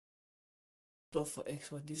So for x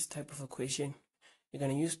for this type of equation, you're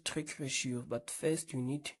going to use trig ratio, but first you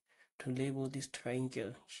need to label this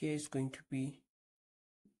triangle. Here is going to be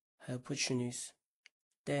hypotenuse.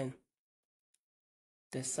 Then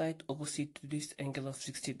the side opposite to this angle of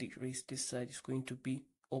 60 degrees, this side is going to be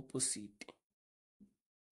opposite.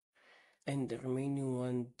 And the remaining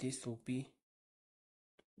one, this will be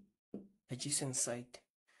adjacent side.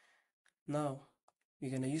 Now,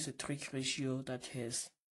 we're going to use a trig ratio that has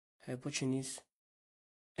hypotenuse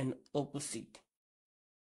and opposite.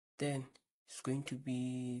 Then it's going to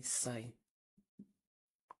be sine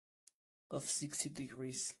of 60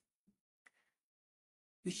 degrees,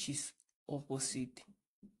 which is opposite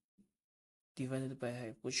divided by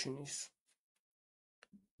hypotenuse.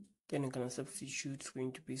 Then I'm going to substitute, it's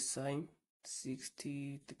going to be sine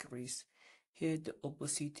 60 degrees. Here the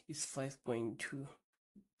opposite is 5.2.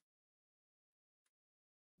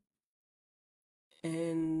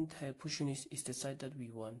 And hypotenuse is the side that we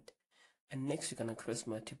want. And next we're going to cross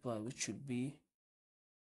multiply, which should be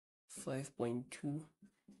 5.2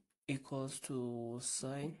 equals to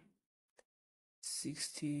sine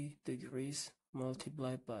 60 degrees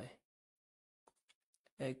multiplied by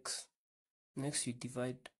x. Next you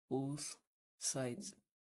divide both sides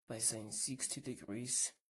by sine 60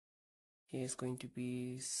 degrees. Here is going to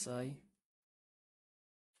be sine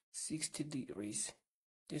 60 degrees.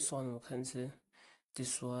 This one will cancel.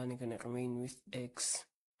 This one is going to remain with x.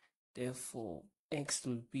 Therefore, x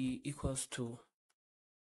will be equals to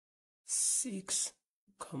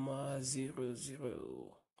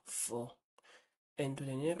 6,004. And to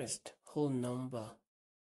the nearest whole number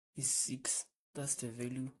is 6. That's the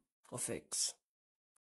value of x.